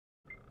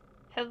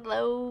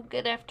Hello,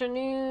 good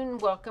afternoon.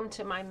 Welcome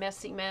to my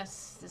messy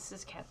mess. This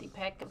is Kathy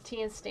Peck of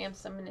TN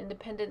Stamps. I'm an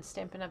independent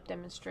Stampin' Up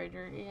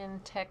demonstrator in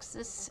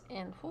Texas,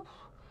 and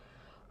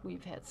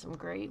we've had some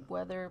great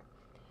weather.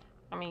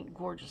 I mean,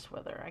 gorgeous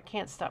weather. I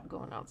can't stop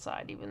going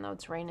outside even though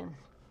it's raining.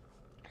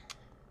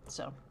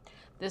 So,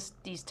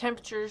 these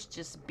temperatures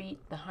just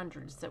beat the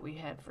hundreds that we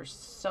had for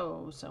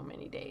so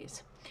many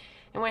days.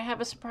 And I have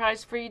a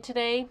surprise for you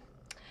today.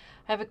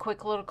 I have a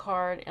quick little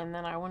card, and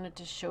then I wanted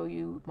to show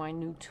you my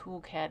new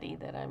tool caddy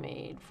that I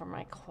made for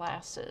my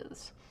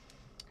classes.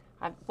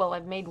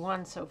 I've made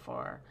one so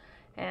far,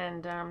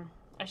 and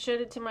I showed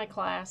it to my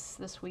class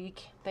this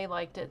week. They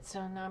liked it,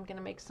 so now I'm going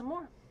to make some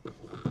more.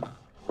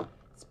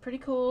 It's pretty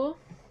cool.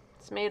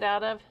 It's made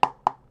out of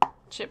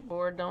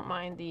chipboard. Don't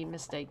mind the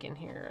mistake in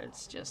here.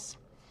 It's just,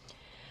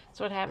 that's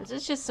what happens.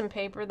 It's just some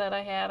paper that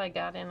I had. I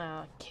got in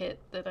a kit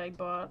that I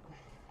bought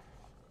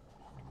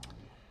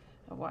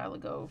a while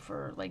ago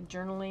for like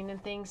journaling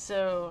and things.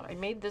 So I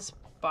made this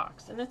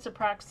box, and it's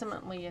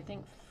approximately, I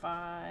think,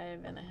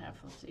 5.5,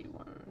 let's see,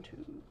 1,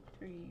 2,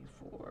 3,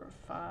 4,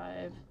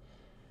 5,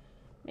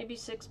 maybe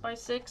 6 by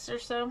 6 or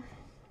so.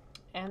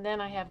 And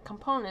then I have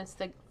components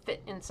that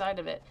fit inside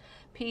of it,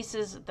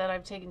 pieces that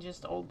I've taken,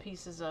 just old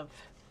pieces of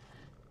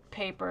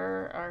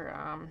paper,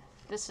 or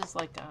this is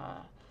like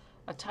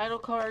a title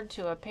card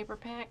to a paper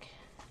pack,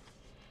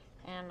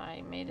 and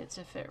I made it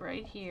to fit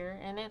right here,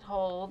 and it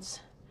holds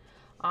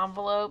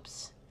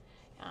envelopes,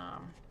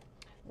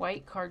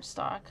 white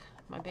cardstock,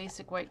 my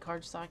basic white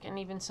cardstock, and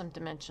even some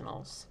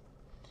dimensionals.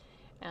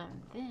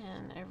 And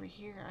then over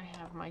here I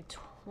have my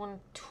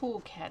one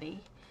tool caddy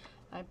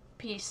I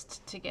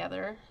pieced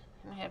together,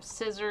 and I have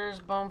scissors,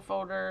 bone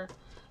folder.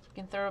 You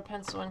can throw a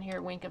pencil in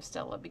here, Wink of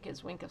Stella,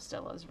 because Wink of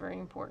Stella is very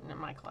important in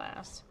my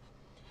class.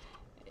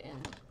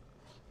 And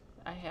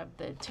I have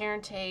the tear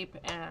and tape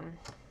and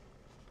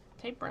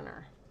tape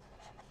runner.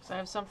 So I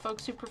have some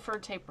folks who prefer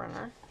tape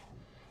runner.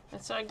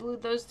 And so I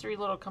glued those 3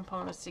 little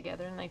components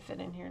together, and they fit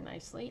in here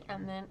nicely.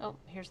 And then, oh,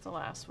 here's the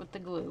last with the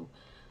glue.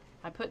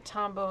 I put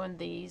Tombow in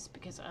these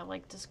because I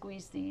like to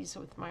squeeze these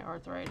with my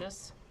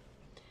arthritis.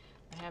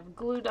 I have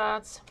glue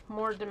dots,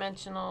 more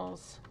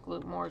dimensionals,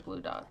 more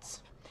glue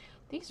dots.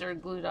 These are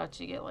glue dots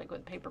you get like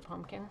with Paper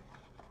Pumpkin.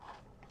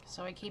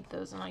 So I keep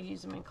those and I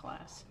use them in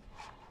class.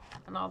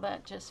 And all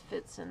that just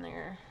fits in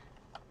there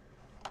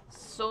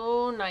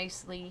so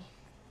nicely.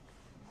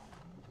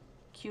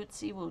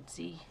 Cutesy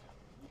wootsy.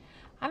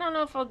 I don't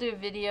know if I'll do a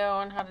video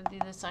on how to do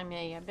this. I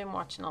may. I've been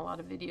watching a lot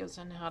of videos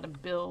on how to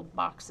build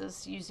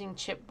boxes using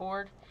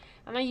chipboard.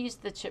 And I use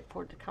the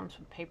chipboard that comes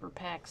with paper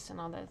packs and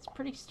all that. It's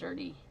pretty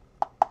sturdy.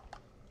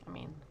 I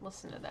mean,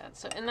 listen to that.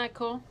 So isn't that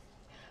cool?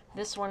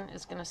 This one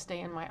is going to stay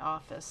in my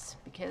office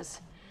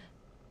because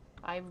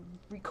I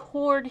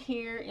record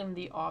here in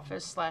the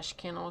office /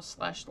 kennel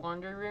 /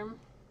 laundry room.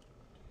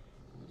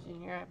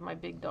 In here I have my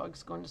big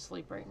dogs going to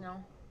sleep right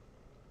now.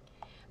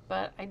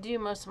 But I do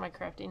most of my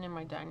crafting in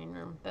my dining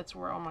room. That's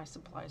where all my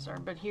supplies are.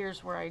 But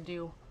here's where I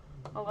do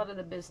a lot of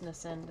the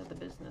business end of the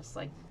business,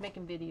 like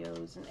making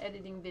videos and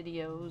editing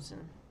videos.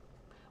 And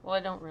well, I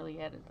don't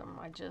really edit them.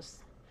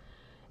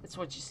 It's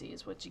what you see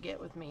is what you get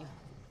with me.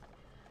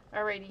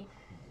 Alrighty.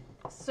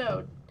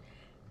 So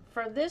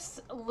for this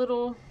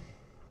little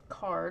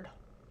card,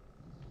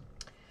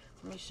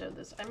 let me show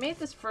this. I made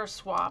this for a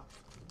swap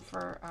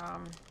for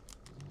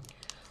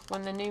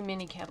when the new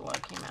mini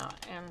catalog came out,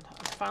 and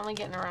I'm finally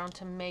getting around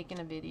to making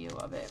a video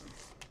of it.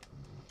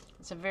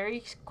 It's a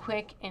very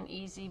quick and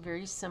easy,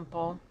 very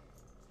simple,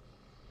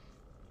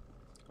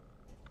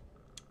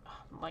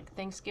 like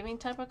Thanksgiving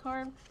type of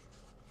card.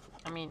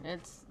 I mean,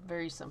 it's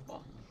very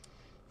simple.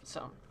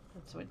 So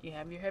that's what you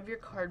have. You have your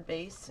card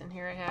base, and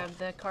here I have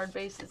the card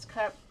base. It's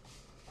cut.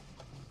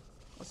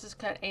 This is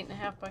cut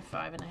 8.5 by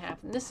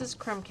 5.5, and this is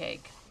crumb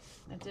cake.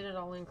 I did it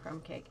all in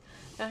crumb cake.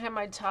 Now I have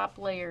my top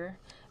layer.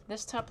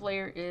 This top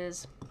layer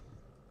is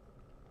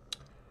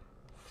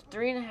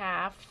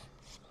 3.5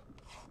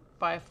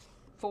 by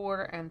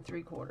 4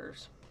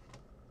 3/4.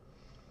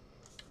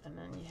 And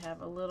then you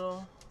have a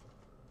little,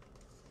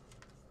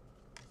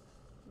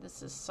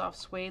 this is soft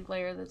suede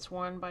layer that's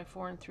 1 by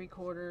 4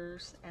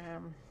 3/4.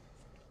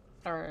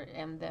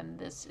 And then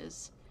this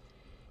is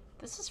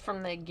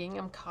from the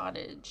Gingham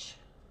Cottage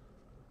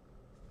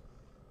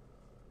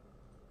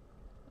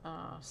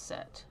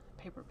set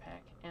paper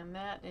pack, and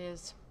that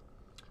is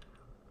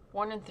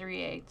 1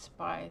 3/8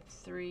 by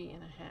 3.5.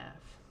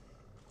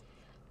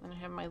 And I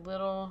have my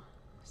little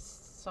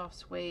soft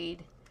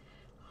suede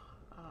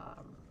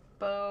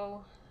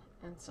bow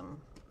and some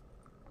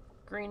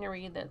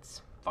greenery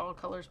that's fall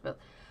colors. But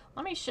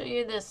let me show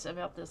you this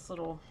about this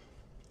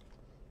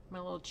my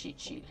little cheat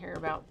sheet here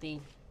about the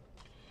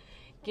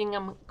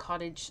Gingham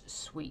Cottage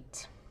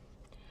suite.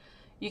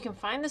 You can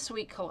find the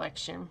suite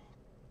collection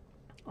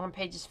on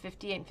pages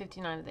 58 and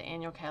 59 of the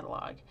annual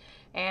catalog,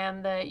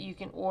 and you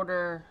can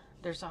order.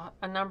 There's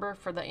a number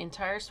for the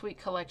entire suite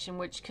collection,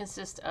 which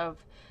consists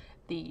of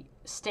the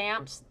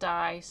stamps,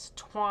 dies,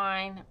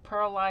 twine,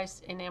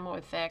 pearlized enamel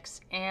effects,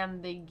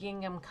 and the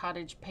Gingham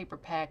Cottage paper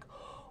pack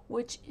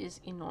which is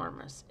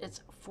enormous.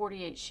 It's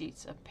 48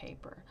 sheets of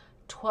paper,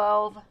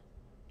 12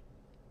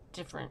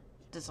 different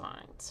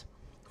designs,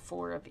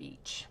 4 of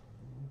each.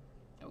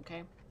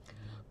 Okay.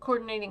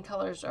 Coordinating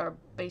colors are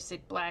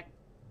basic black,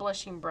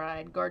 blushing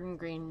bride, garden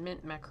green,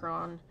 mint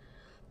macaron,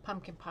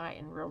 pumpkin pie,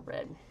 and real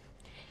red.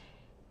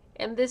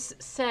 And this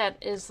set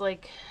is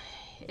like,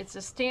 it's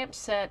a stamp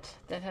set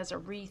that has a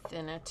wreath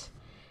in it,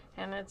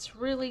 and it's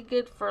really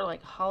good for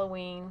like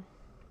Halloween,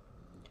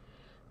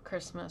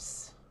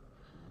 Christmas,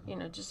 you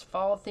know, just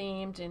fall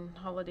themed and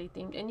holiday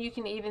themed. And you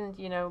can even,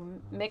 you know,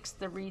 mix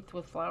the wreath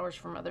with flowers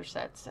from other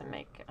sets and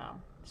make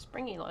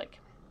springy like.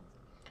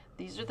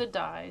 These are the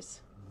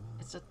dies.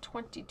 It's a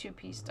 22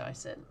 piece die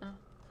set.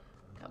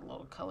 Got a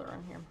little color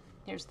on here.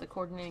 Here's the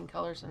coordinating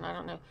colors, and I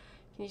don't know,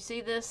 can you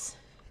see this?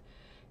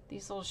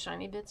 These little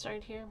shiny bits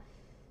right here.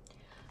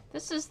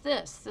 This is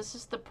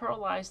the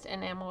pearlized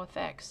enamel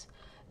effects.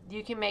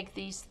 You can make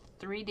these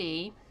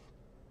 3D.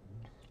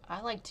 I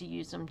like to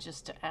use them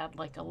just to add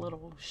like a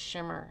little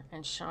shimmer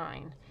and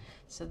shine.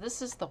 So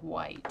this is the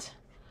white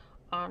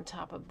on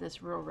top of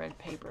this real red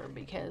paper,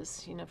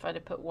 because, you know, if I'd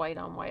have put white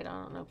on white,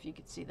 I don't know if you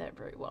could see that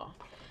very well.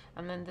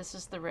 And then this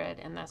is the red,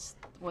 and that's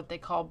what they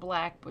call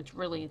black, which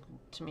really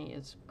to me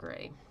is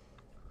gray.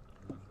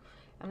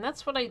 And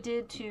that's what I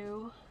did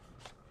to,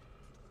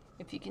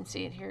 if you can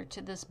see it here,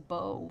 to this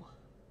bow,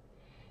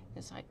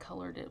 is I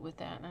colored it with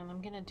that. And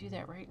I'm gonna do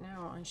that right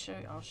now and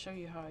I'll show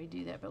you how I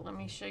do that, but let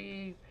me show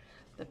you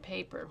the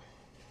paper.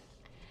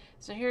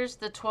 So here's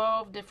the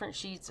 12 different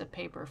sheets of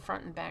paper,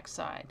 front and back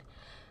side.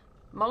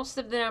 Most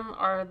of them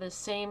are the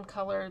same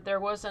color. There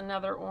was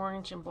another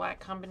orange and black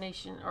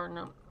combination, or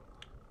no,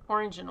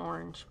 orange and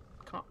orange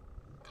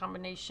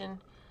combination,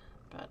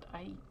 but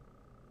I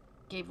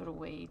gave it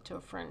away to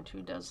a friend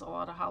who does a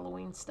lot of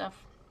Halloween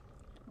stuff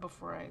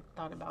before I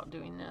thought about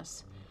doing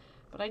this.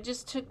 But I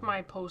just took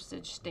my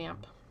postage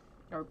stamp,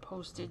 or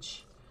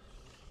postage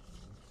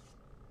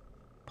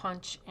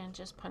punch, and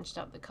just punched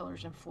out the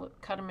colors and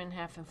cut them in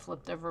half and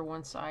flipped over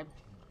one side.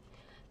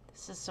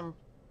 This is some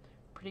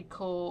pretty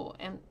cool,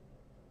 and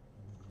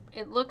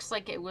it looks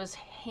like it was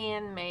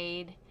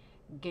handmade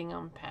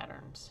gingham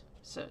patterns.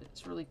 So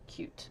it's really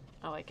cute.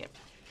 I like it.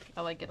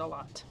 I like it a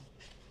lot.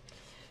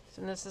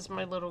 So this is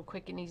my little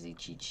quick and easy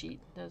cheat sheet.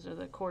 Those are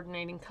the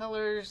coordinating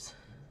colors.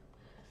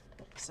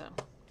 So,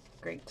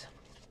 great.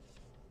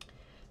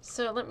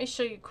 So let me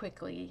show you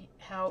quickly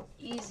how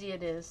easy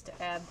it is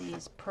to add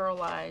these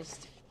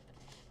pearlized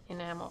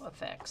enamel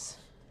effects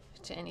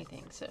to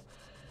anything. So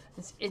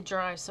it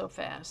dries so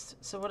fast.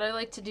 So what I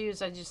like to do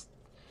is I just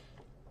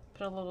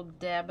put a little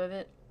dab of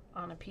it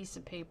on a piece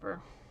of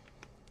paper,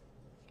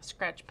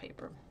 scratch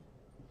paper,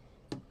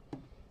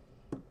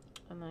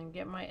 and then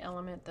get my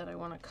element that I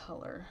want to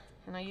color.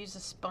 And I use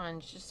a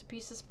sponge, just a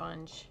piece of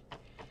sponge,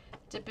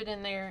 dip it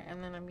in there,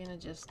 and then I'm going to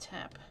just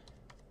tap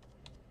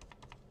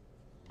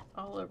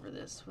all over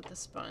this with the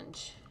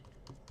sponge.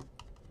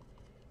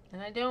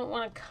 And I don't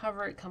want to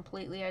cover it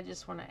completely, I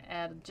just want to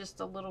add just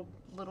a little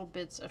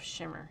bits of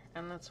shimmer,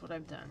 and that's what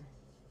I've done.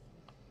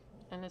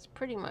 And it's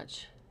pretty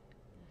much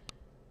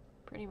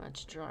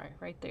dry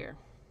right there.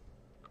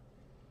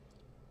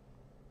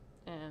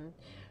 And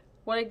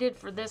what I did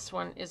for this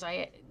one is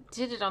I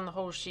did it on the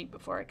whole sheet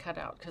before I cut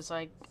out, because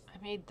I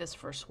made this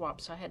for a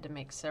swap, so I had to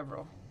make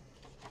several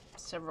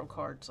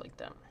cards like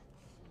that.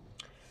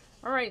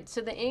 Alright,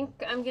 so the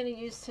ink I'm going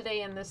to use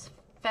today in this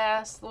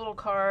fast little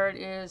card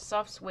is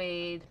soft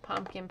suede,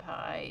 pumpkin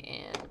pie,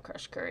 and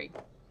crushed curry.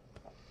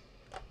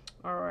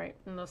 Alright,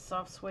 and the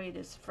soft suede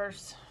is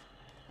first.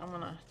 I'm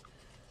going to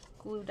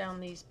glue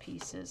down these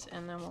pieces,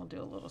 and then we'll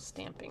do a little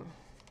stamping.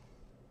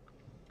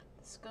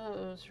 This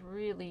goes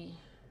really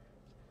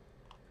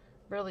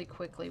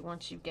quickly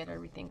once you get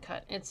everything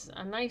cut. It's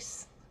a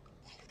nice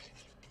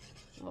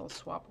little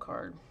swap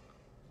card.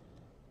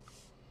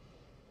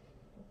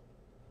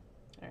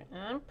 Alright,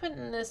 and I'm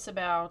putting this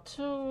about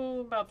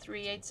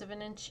 3/8 of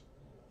an inch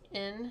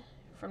in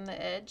from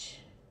the edge.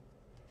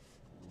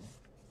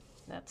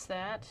 That's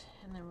that.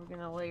 And then we're going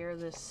to layer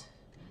this.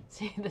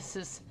 See, this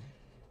is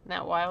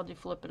not wild. You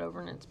flip it over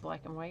and it's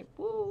black and white.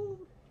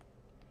 Woo!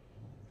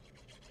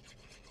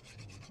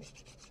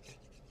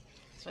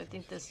 So I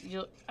think this,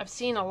 I've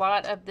seen a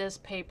lot of this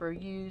paper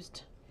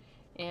used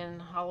in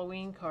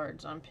Halloween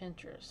cards on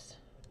Pinterest,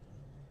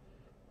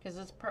 because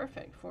it's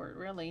perfect for it,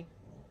 really,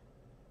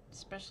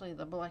 especially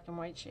the black and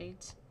white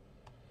shades.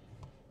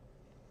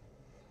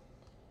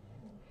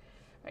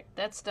 Right,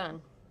 that's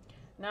done.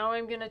 Now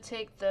I'm going to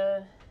take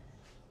the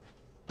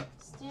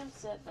stamp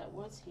set that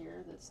was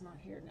here, that's not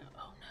here now.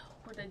 Oh no,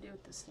 what did I do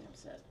with the stamp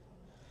set?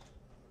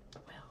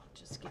 Well,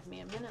 just give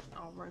me a minute,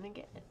 I'll run and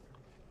get it.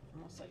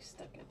 Unless I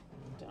stuck it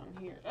down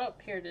here. Oh,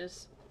 here it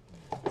is.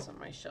 It's on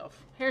my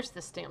shelf. Here's the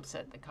stamp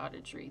set, the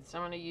Cottage wreaths. I'm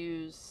going to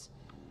use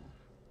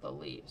the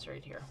leaves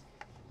right here.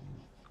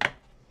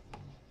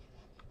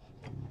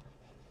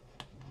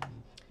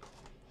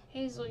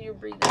 Hazel, you're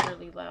breathing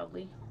really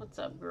loudly. What's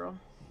up, girl?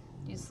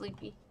 You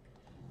sleepy?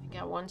 I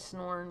got one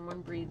snoring,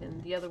 one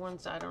breathing. The other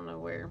one's I don't know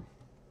where.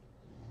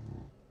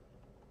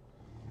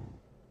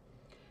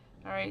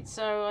 Alright,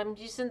 so I'm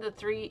using the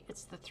three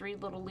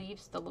little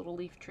leaves, the little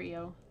leaf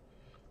trio.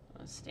 I'm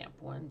going to stamp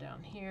one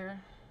down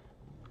here.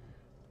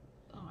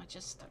 Oh, I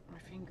just stuck my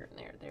finger in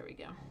there. There we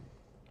go.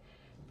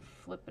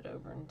 Flip it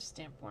over and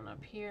stamp one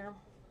up here.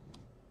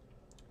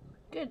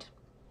 Good.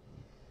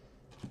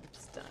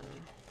 It's done.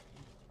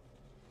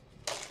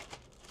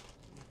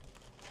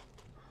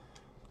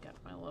 Got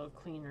my little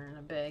cleaner in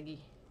a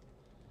baggie.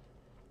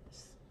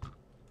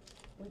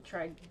 We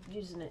tried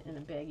using it in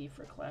a baggie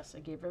for class. I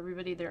gave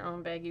everybody their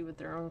own baggie with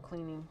their own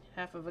cleaning,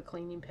 half of a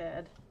cleaning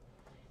pad.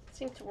 It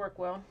seemed to work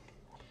well.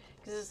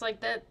 Because it's like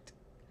that,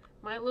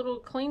 my little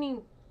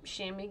cleaning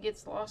chamois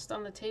gets lost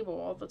on the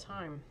table all the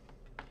time.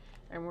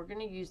 And we're going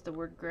to use the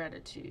word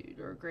gratitude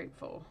or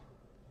grateful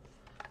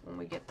when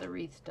we get the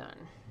wreath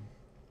done.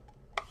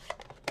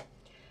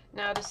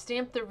 Now to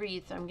stamp the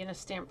wreath, I'm going to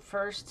stamp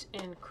first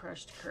in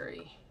crushed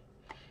curry.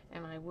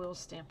 And I will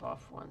stamp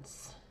off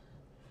once.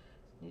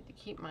 Need to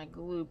keep my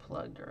glue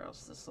plugged or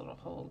else this little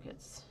hole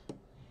gets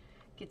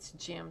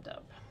jammed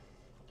up.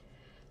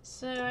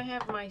 So I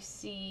have my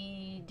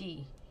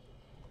CD,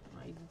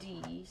 my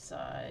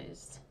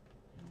D-sized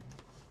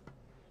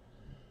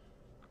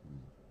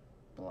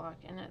block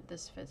in it.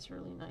 This fits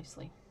really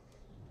nicely.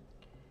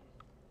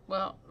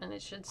 Well, and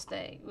it should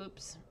stay.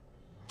 Oops.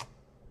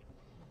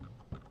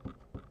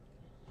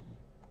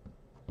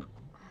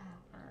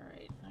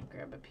 Alright, I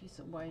grab a piece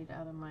of white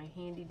out of my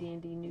handy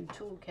dandy new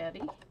tool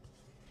caddy.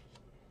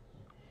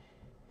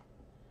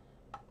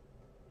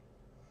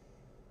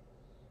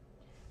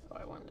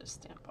 I wanted to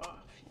stamp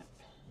off, yep.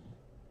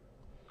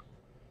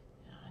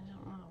 Yeah, I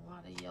don't want a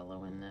lot of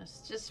yellow in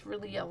this, just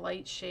really a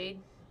light shade.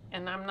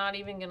 And I'm not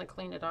even going to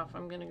clean it off.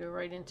 I'm going to go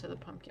right into the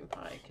pumpkin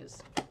pie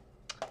because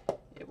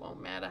it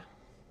won't matter.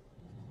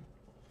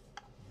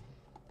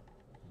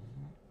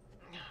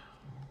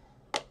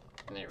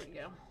 There we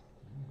go.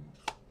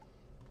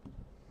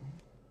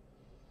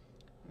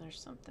 And there's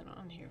something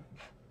on here.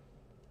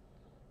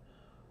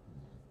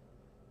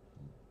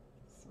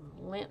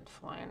 Some lint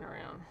flying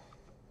around.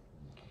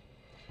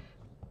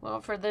 Well,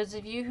 for those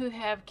of you who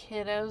have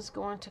kiddos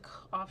going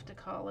off to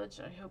college,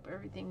 I hope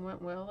everything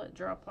went well at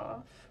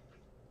drop-off.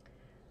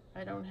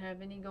 I don't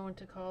have any going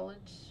to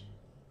college.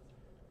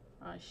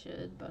 I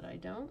should, but I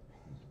don't.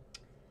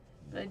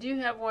 But I do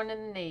have one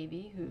in the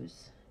Navy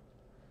who's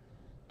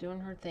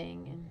doing her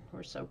thing, and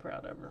we're so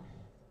proud of her.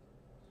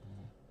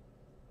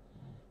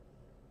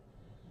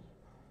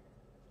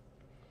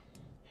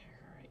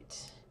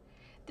 Alright.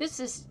 This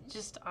is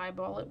just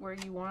eyeball it where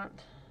you want.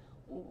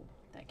 Ooh,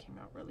 that came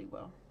out really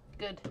well.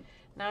 Good.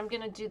 Now I'm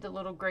going to do the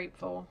little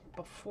grateful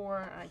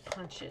before I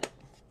punch it.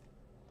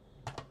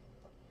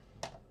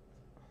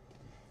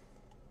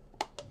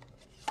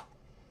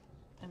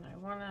 And I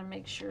want to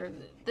make sure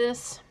that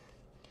this,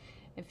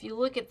 if you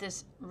look at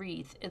this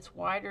wreath, it's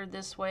wider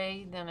this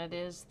way than it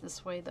is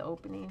this way, the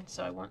opening.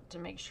 So I want to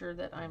make sure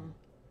that I'm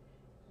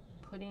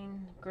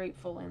putting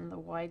grateful in the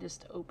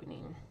widest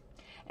opening.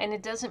 And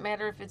it doesn't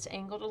matter if it's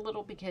angled a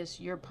little because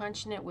you're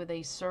punching it with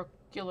a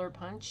circular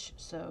punch,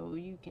 so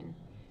you can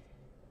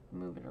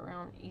move it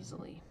around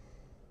easily.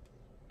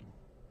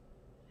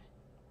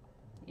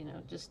 You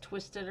know, just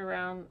twist it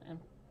around and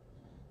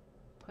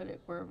put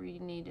it wherever you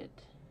need it.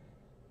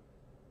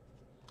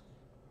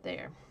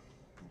 There.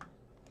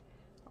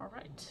 All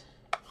right.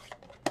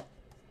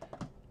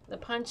 The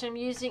punch I'm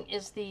using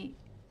is the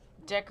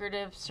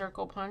decorative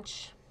circle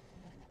punch.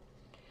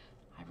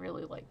 I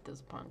really like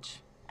this punch.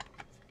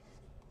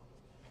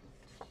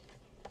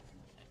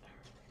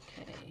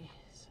 Okay.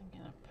 I'm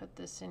going to put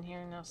this in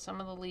here. Now some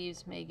of the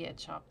leaves may get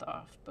chopped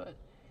off, but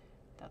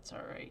that's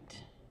all right.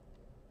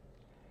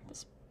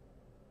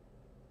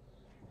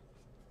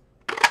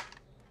 There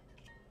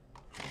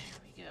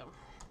we go.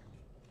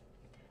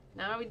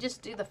 Now we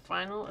just do the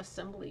final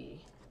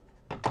assembly.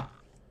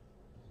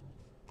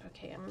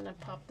 Okay, I'm going to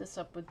pop this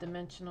up with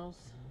dimensionals.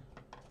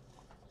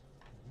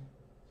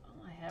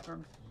 All I have are,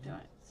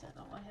 is that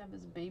all I have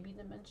is baby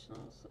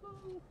dimensionals?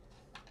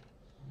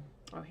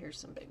 Oh, here's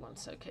some big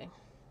ones, okay.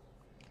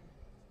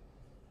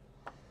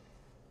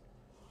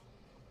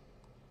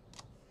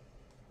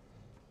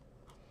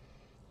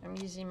 I'm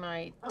using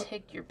my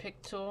take your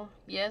pick tool.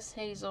 Yes,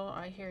 Hazel,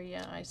 I hear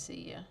ya, I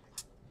see ya.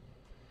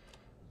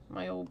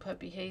 My old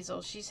puppy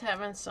Hazel, she's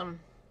having some,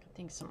 I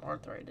think some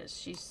arthritis.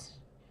 She's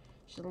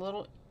a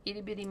little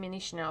itty bitty mini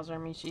schnauzer. I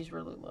mean, she's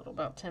really little,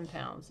 about 10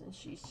 pounds, and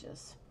she's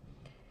just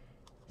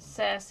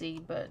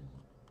sassy, but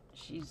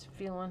she's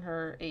feeling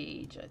her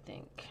age, I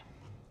think.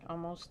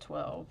 Almost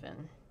 12,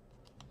 and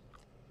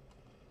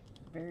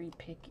very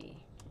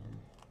picky. And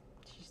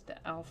she's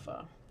the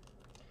alpha.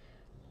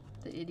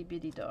 The itty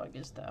bitty dog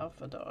is the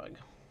alpha dog.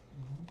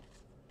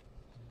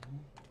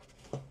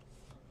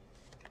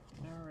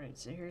 Alright,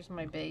 so here's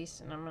my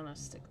base, and I'm going to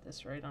stick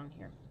this right on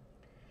here.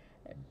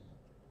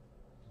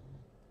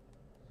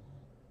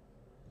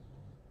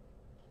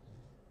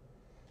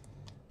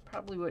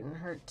 Probably wouldn't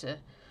hurt to,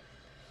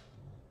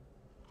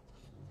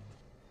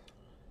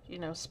 you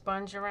know,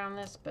 sponge around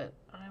this, but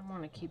I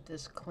want to keep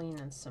this clean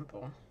and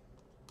simple.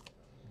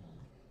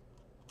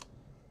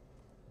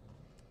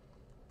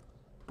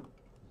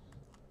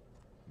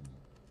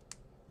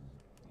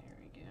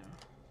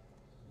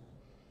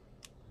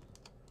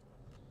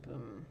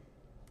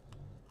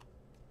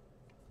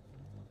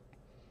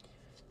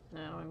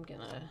 I'm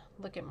gonna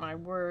look at my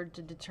word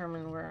to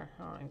determine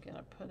how I'm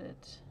gonna put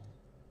it.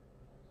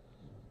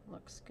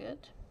 Looks good.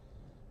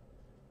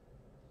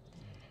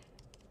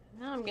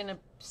 Now I'm gonna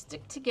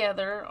stick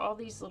together all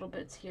these little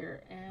bits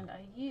here, and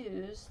I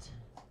used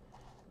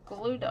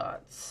glue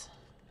dots.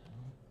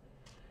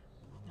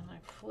 And I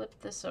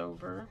flipped this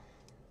over,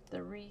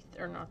 the wreath,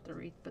 or not the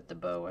wreath, but the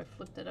bow, I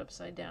flipped it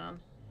upside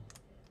down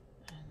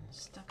and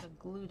stuck a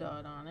glue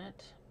dot on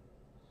it.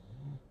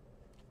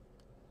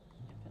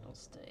 If it'll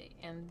stay.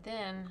 And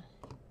then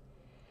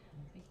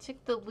I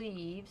took the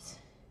leaves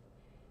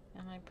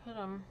and I put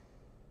them,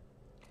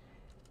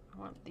 I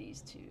want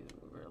these two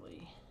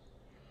really,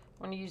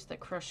 I want to use the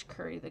crushed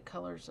curry, the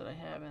colors that I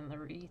have in the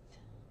wreath.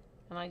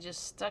 And I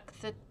just stuck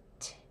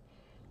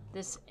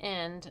this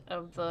end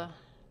of the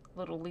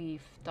little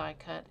leaf die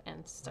cut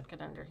and stuck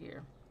it under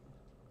here.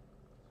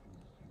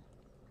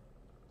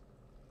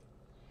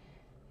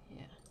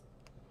 Yeah.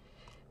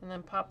 And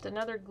then popped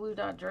another glue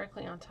dot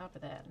directly on top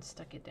of that and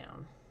stuck it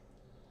down.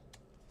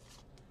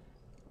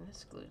 And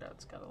this glue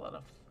dot's got a lot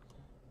of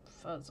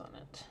fuzz on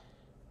it.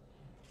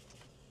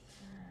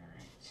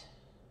 Alright.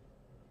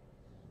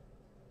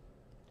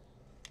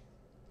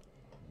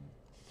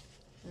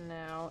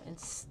 Now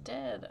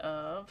instead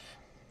of,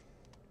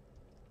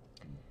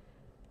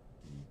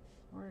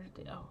 where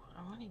did oh,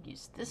 I want to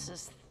use, this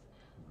is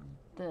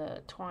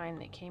the twine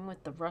that came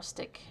with the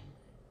rustic,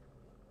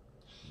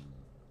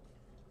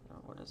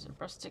 what is it,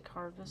 rustic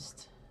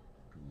harvest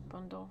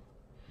bundle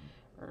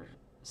or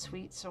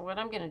suite. So what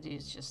I'm going to do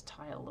is just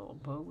tie a little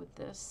bow with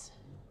this.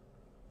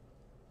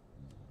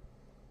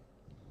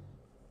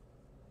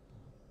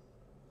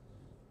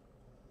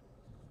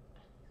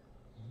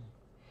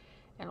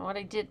 And what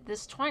I did,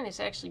 this twine is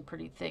actually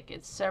pretty thick.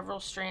 It's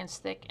several strands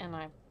thick, and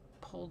I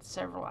pulled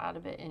several out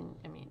of it, and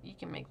I mean, you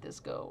can make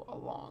this go a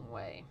long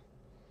way.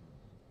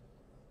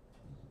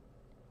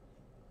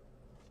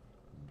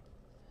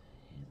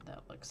 And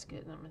that looks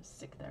good, and I'm going to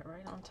stick that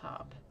right on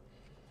top.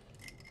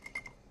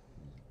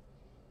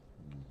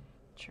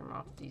 Trim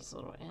off these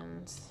little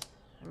ends.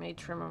 I may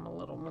trim them a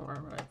little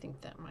more, but I think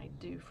that might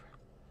do for,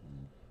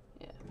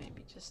 yeah,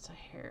 maybe just a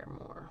hair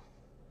more.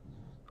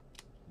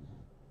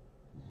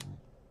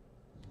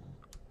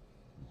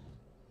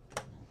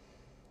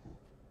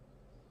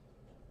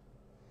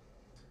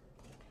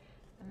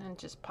 And then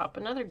just pop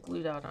another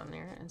glue dot on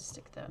there and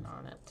stick that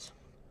on it.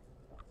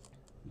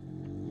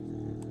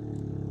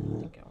 I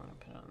think I want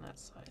to put it on that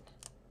side.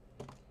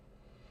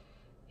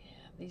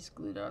 Yeah, these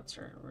glue dots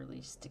are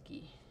really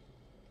sticky.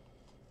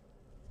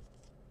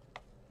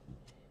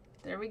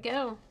 There we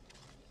go.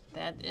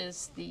 That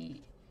is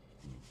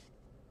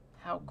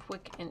how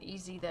quick and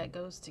easy that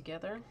goes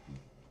together.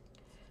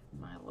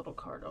 My little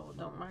card, oh,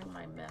 don't mind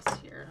my mess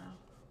here.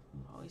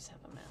 I always have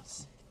a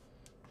mess.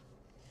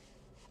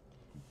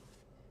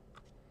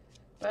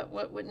 But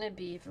what wouldn't it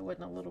be if it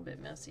wasn't a little bit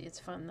messy? It's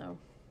fun though.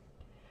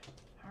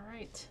 All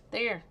right,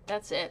 there,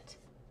 that's it.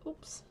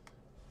 Oops.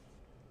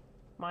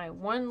 My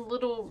one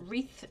little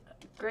wreath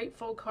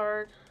grateful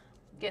card.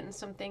 Getting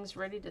some things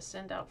ready to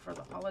send out for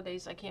the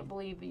holidays. I can't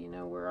believe, you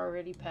know, we're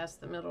already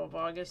past the middle of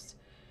August.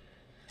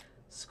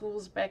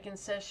 School's back in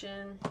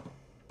session.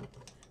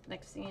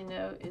 Next thing you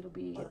know, it'll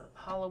be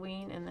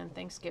Halloween and then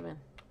Thanksgiving.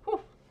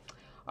 Whew.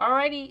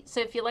 Alrighty,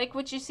 so if you like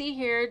what you see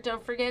here,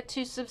 don't forget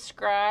to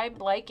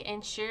subscribe, like,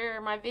 and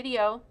share my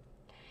video.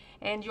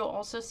 And you'll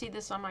also see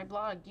this on my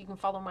blog. You can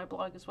follow my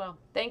blog as well.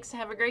 Thanks,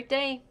 have a great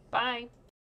day. Bye.